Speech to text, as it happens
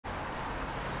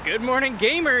Good morning,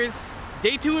 gamers!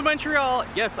 Day 2 in Montreal.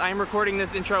 Yes, I am recording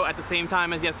this intro at the same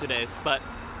time as yesterday's, but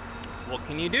what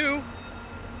can you do?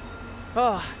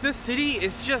 Oh, this city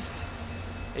is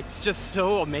it's just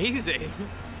so amazing.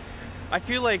 I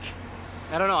feel like,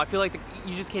 I don't know, I feel like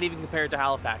you just can't even compare it to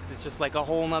Halifax. It's just like a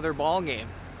whole nother ball game.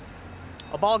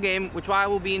 A ball game which I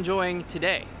will be enjoying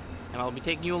today, and I'll be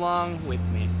taking you along with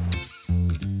me.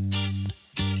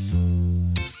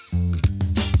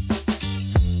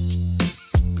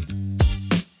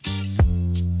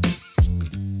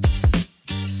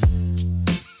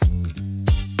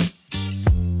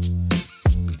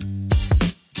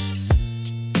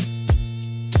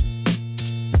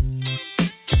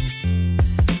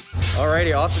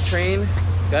 Alrighty, off the train,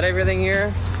 got everything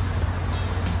here.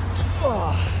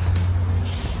 Oh.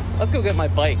 Let's go get my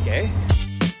bike, eh?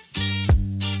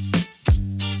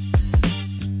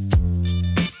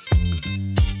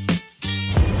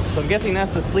 So I'm guessing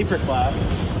that's the sleeper class.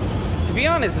 To be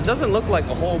honest, it doesn't look like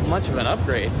a whole much of an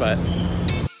upgrade, but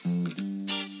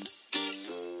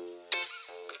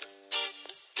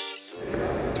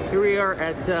here we are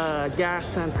at Gare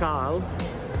Centrale,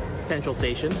 Central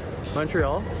Station,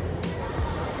 Montreal.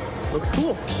 Looks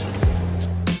cool.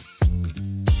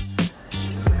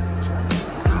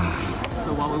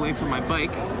 So while we wait for my bike,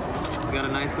 we got a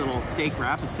nice little steak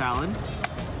wrap, a salad,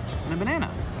 and a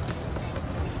banana.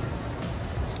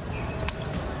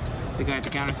 The guy at the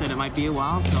counter said it might be a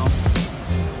while, so.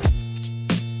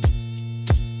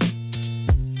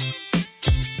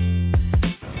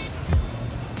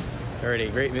 Alrighty,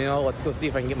 great meal. Let's go see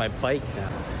if I can get my bike now.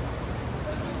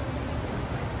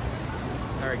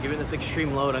 Alright, given this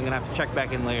extreme load, I'm gonna have to check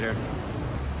back in later.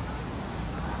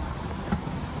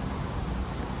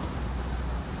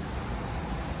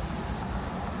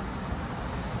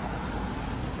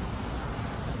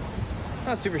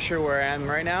 Not super sure where I am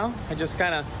right now. I just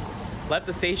kind of left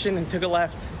the station and took a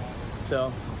left.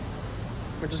 So,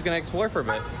 we're just gonna explore for a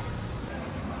bit.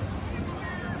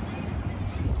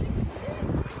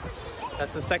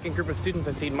 That's the second group of students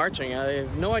I've seen marching. I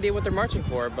have no idea what they're marching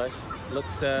for, but it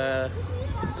looks, I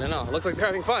don't know, it looks like they're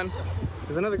having fun.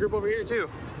 There's another group over here too.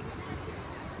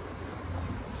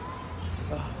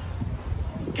 Oh.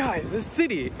 Guys, this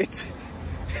city, it's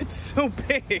so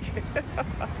big.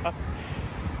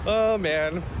 Oh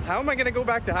man, how am I gonna go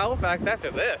back to Halifax after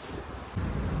this?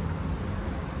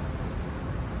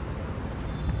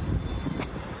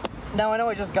 Now I know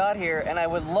I just got here and I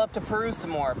would love to peruse some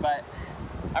more, but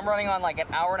I'm running on like an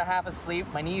hour and a half of sleep.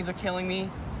 My knees are killing me.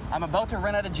 I'm about to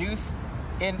run out of juice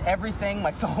in everything,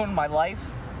 my phone, my life.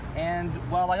 And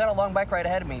well, I got a long bike ride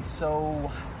ahead of me, so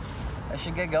I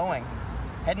should get going.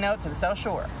 Heading out to the South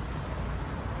Shore.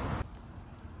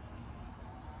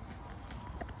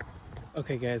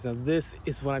 Okay guys, now this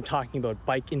is what I'm talking about,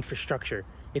 bike infrastructure.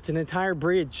 It's an entire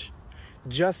bridge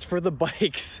just for the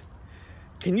bikes.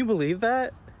 Can you believe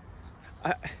that?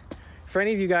 For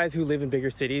any of you guys who live in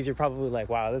bigger cities, you're probably like,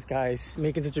 wow, this guy's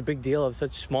making such a big deal of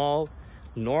such small,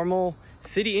 normal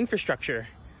city infrastructure.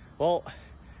 Well,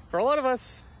 for a lot of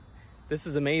us, this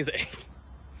is amazing.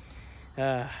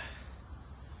 I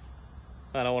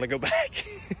don't want to go back.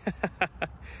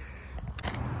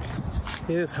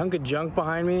 See this hunk of junk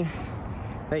behind me?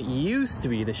 That used to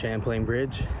be the Champlain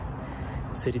Bridge.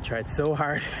 The city tried so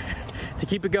hard to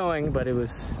keep it going, but it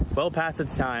was well past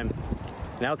its time.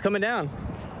 Now it's coming down.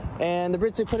 And the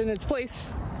bridge they put in its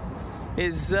place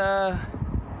is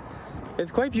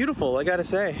quite beautiful, I gotta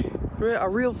say. A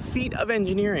real feat of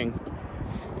engineering.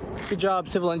 Good job,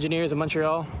 civil engineers in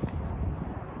Montreal.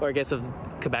 Or I guess of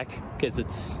Quebec, because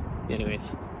it's,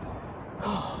 anyways.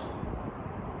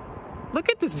 Look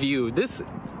at this view. This,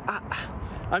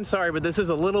 I'm sorry, but this is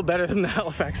a little better than the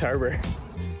Halifax Harbor.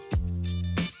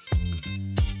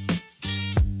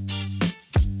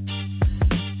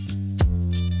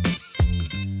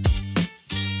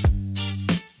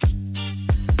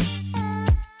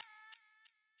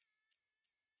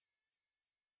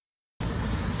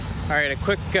 All right, a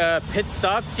quick pit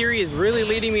stop. Siri is really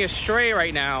leading me astray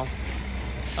right now.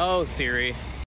 Oh, Siri.